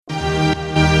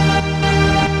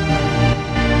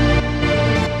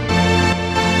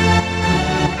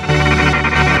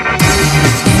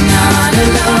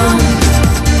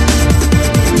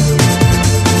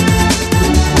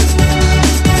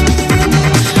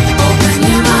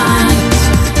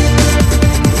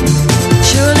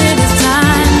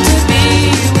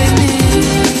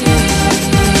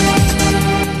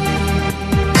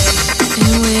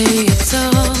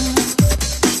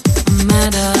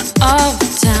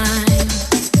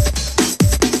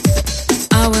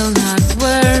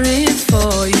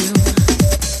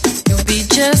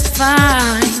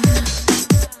fine.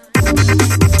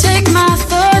 Take my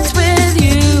thoughts with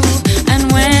you, and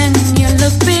when you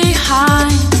look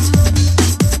behind,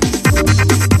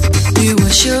 you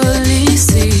will surely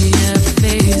see a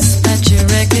face that you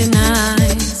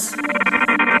recognize.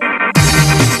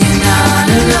 You're not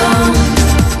alone.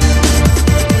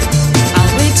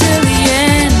 I'll wait till the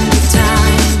end of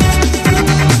time.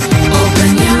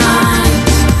 Open your mind.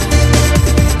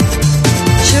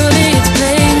 Surely it's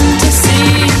plain to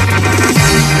see.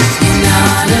 You're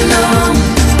not alone.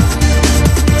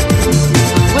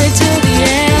 I'll wait till the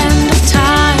end of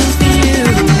time for you.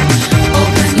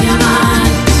 Open your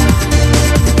mind.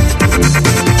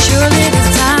 Surely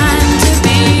there's time to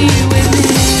be with me.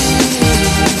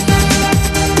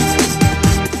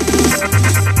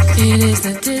 It is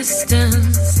the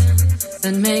distance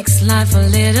that makes life a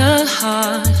little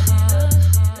hard.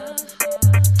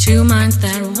 Two minds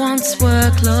that once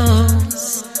were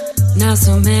close, now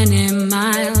so many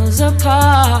miles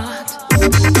apart.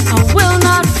 I will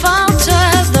not falter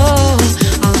though,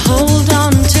 I'll hold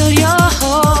on till you're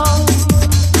home,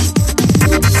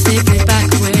 safely back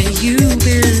where you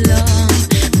belong,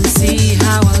 and see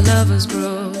how our lovers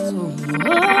grow.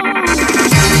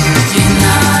 You're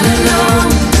not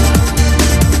alone.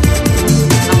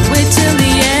 I'll wait till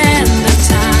the end of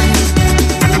time.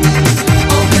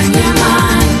 Open your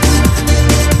mind.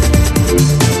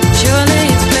 Surely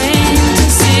it's plain to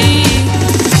see.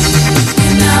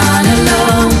 You're not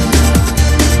alone.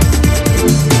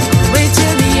 I'll wait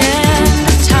till the end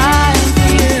of time for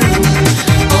you.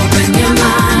 Open your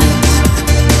mind.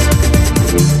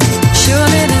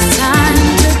 Surely there's time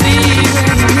to be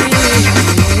with me.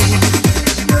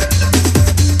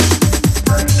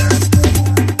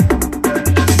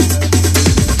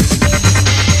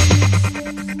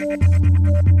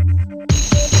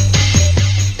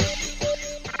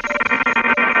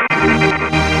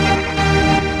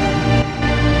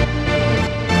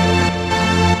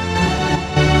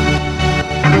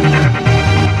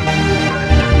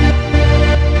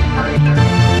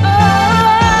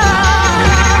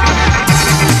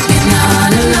 You're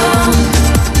not alone.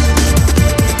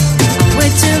 I'll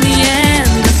wait till the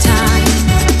end of time.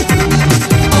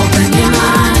 Open your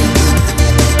mind.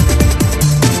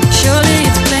 Surely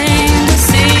it's plain to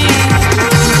see.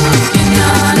 You're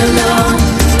not alone.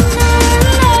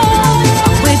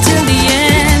 I'll wait till the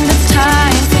end of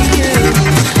time for you.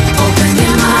 Open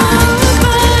your mind.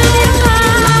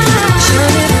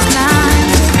 Surely there's time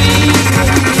to be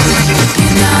with me.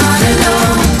 You're not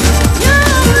alone.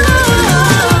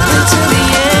 Wait till the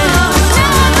end of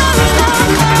time.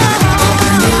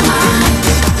 Open your mind.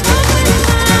 Surely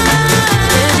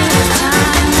there's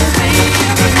time to be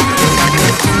with me. You're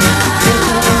not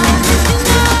alone.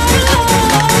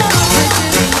 Wait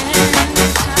till the end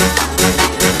of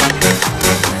time.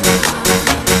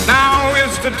 Now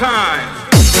is the time.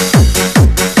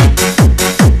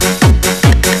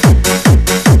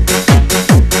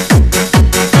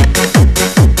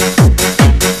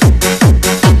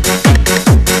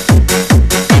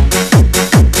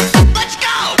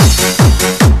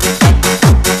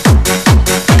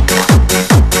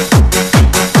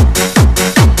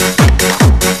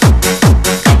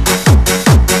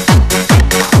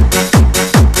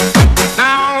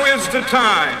 Now is the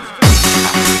time.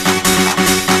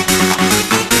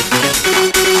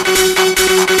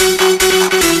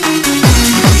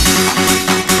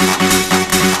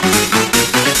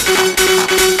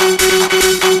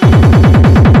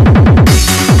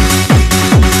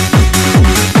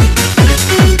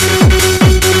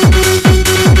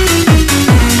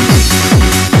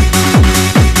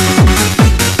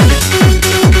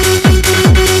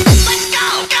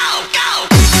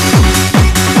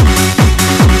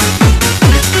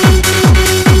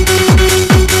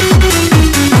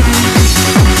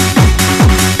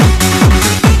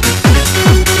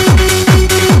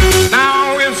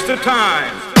 Now is the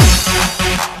time.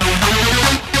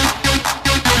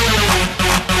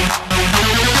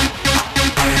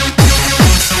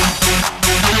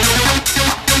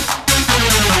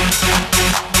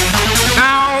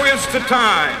 Now is the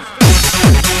time.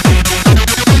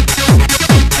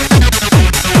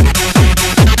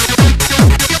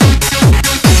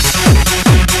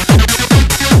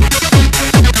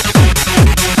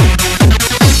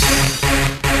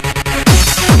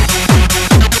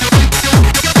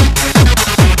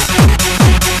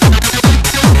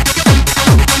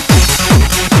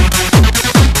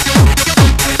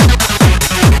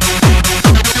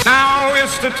 Now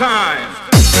is the time.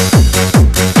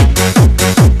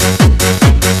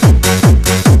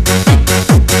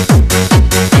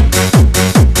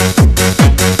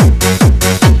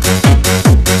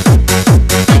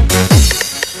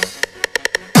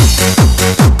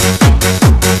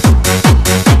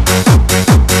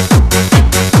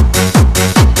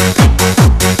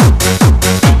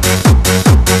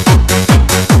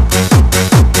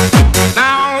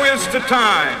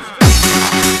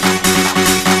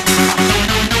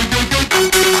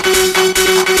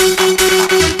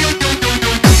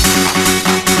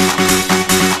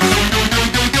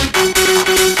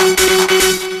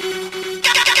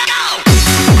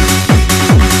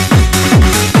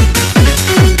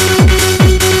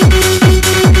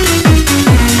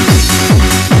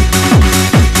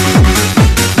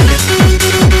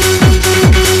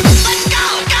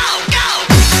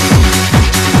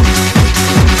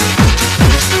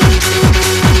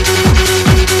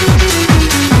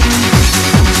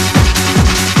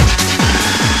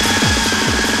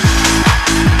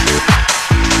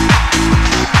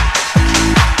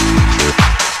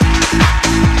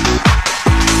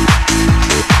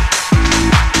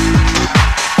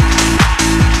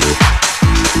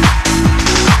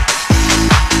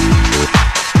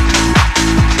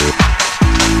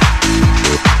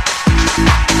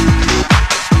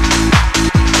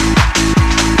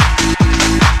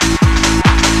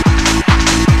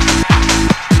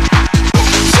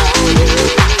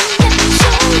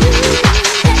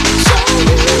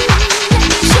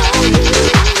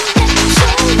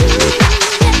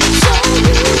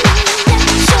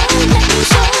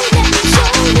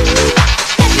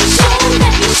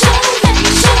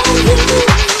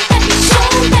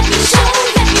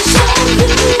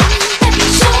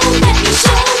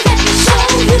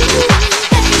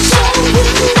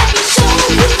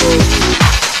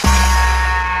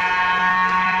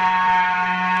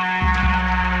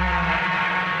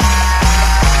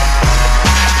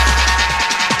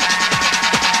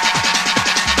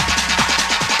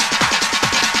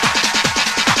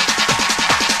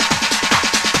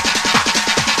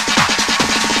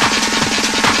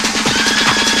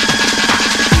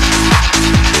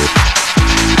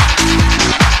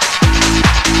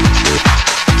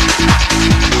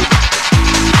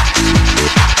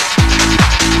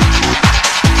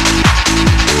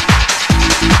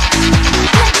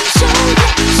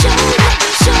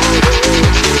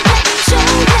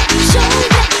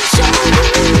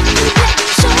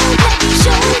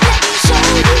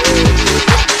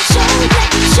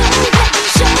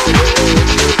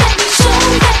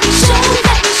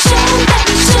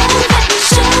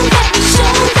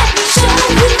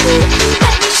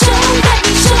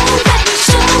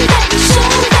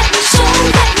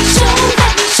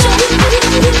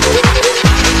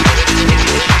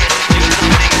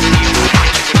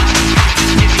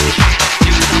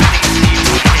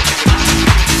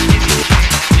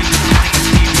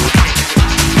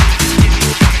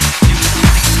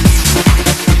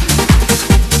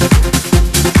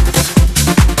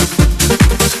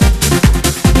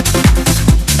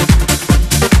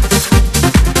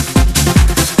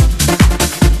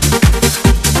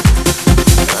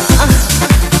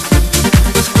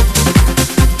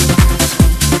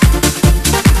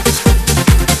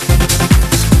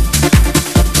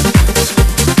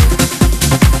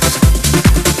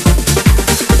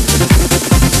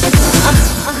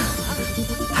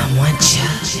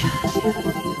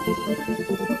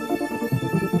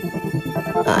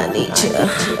 need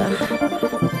you.